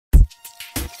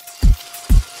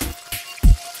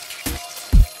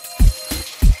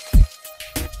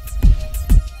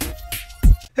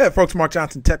Hey folks, Mark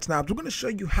Johnson, Tech Snobs. We're going to show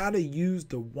you how to use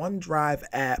the Onedrive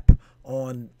app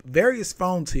on various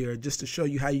phones here, just to show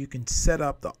you how you can set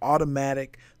up the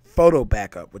automatic photo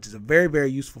backup, which is a very,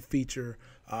 very useful feature.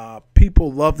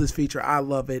 People love this feature. I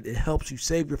love it. It helps you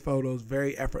save your photos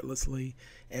very effortlessly,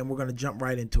 and we're going to jump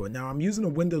right into it. Now, I'm using a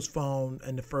Windows phone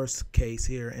in the first case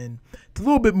here, and it's a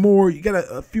little bit more. You got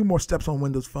a few more steps on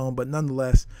Windows Phone, but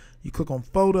nonetheless, you click on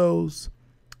Photos.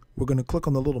 We're going to click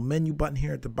on the little menu button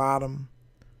here at the bottom.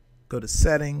 Go to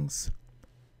Settings.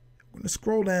 I'm going to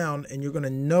scroll down, and you're going to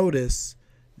notice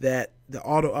that the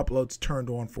auto upload's turned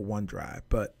on for OneDrive,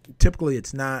 but typically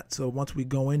it's not. So once we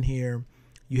go in here,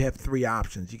 you have three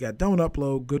options. You got don't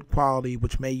upload, good quality,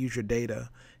 which may use your data,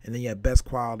 and then you have best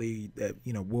quality that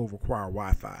will require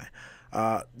Wi-Fi.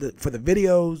 For the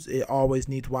videos, it always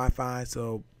needs Wi-Fi,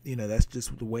 so that's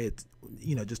just the way it's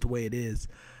just the way it is.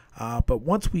 But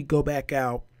once we go back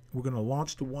out, we're going to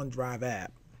launch the OneDrive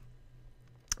app.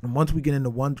 And once we get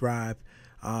into OneDrive,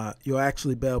 you'll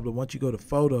actually be able to, once you go to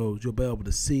Photos, you'll be able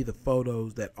to see the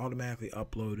photos that automatically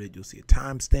uploaded. You'll see a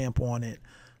timestamp on it.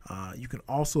 You can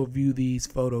also view these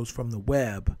photos from the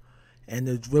web, and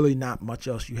there's really not much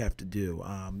else you have to do.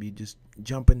 You just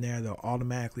jump in there, they'll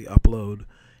automatically upload.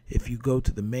 If you go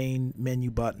to the main menu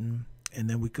button, and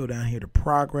then we go down here to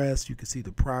Progress, you can see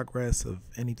the progress of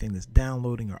anything that's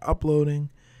downloading or uploading.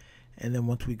 And then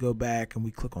once we go back and we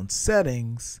click on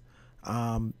Settings,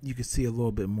 you can see a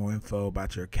little bit more info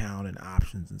about your account and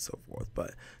options and so forth.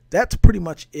 But that's pretty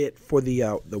much it for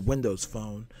the Windows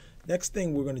phone. Next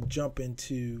thing we're going to jump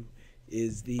into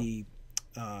is the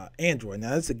Android.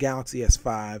 Now this is a Galaxy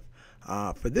S5.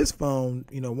 For this phone,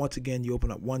 once again, you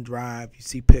open up OneDrive, you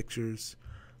see pictures,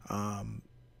 and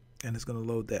it's going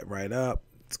to load that right up.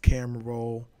 It's camera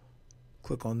roll.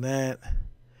 Click on that.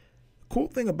 Cool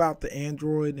thing about the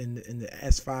Android and the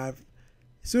S5,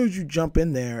 as soon as you jump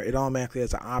in there, it automatically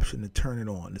has an option to turn it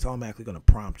on. It's automatically going to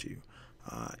prompt you.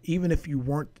 Even if you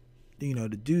weren't, to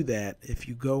do that, if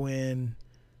you go in,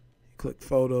 click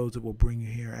Photos, it will bring you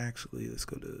here. Actually, let's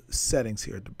go to Settings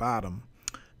here at the bottom.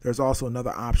 There's also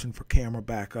another option for camera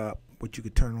backup, which you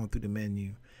could turn on through the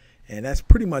menu. And that's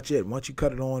pretty much it. Once you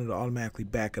cut it on, it'll automatically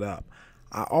back it up.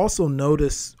 I also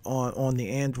noticed on the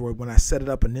Android, when I set it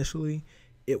up initially,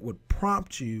 it would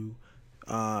prompt you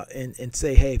and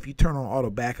say, hey, if you turn on auto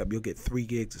backup, you'll get 3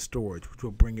 gigs of storage, which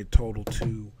will bring your total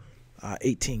to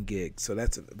 18 gigs. So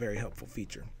that's a very helpful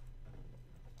feature.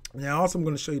 Now, also, I'm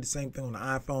going to show you the same thing on the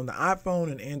iPhone. The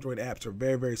iPhone and Android apps are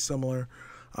very, very similar.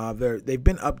 They've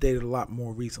been updated a lot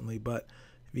more recently, but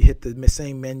if you hit the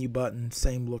same menu button,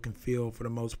 same look and feel for the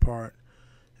most part.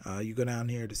 You go down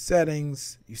here to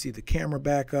Settings, you see the camera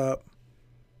backup.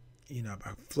 If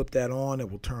I flip that on, it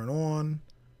will turn on,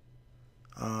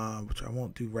 which I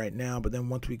won't do right now. But then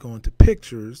once we go into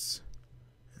Pictures,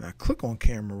 and I click on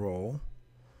camera roll,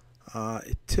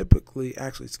 it typically,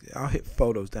 I'll hit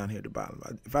Photos down here at the bottom.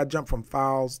 If I jump from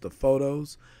Files to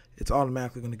Photos, it's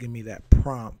automatically going to give me that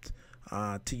prompt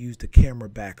to use the camera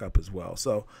backup as well.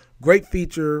 So great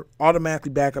feature,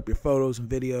 automatically back up your photos and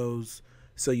videos,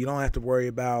 so you don't have to worry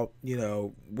about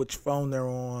which phone they're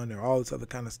on or all this other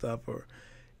kind of stuff. Or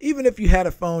even if you had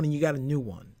a phone and you got a new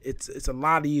one, it's a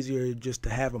lot easier just to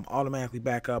have them automatically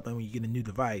back up, and when you get a new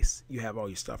device, you have all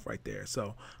your stuff right there.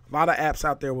 So a lot of apps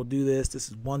out there will do this. This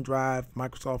is OneDrive,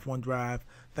 Microsoft OneDrive.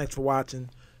 Thanks for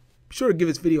watching. Be sure to give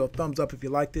this video a thumbs up if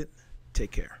you liked it. Take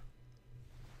care.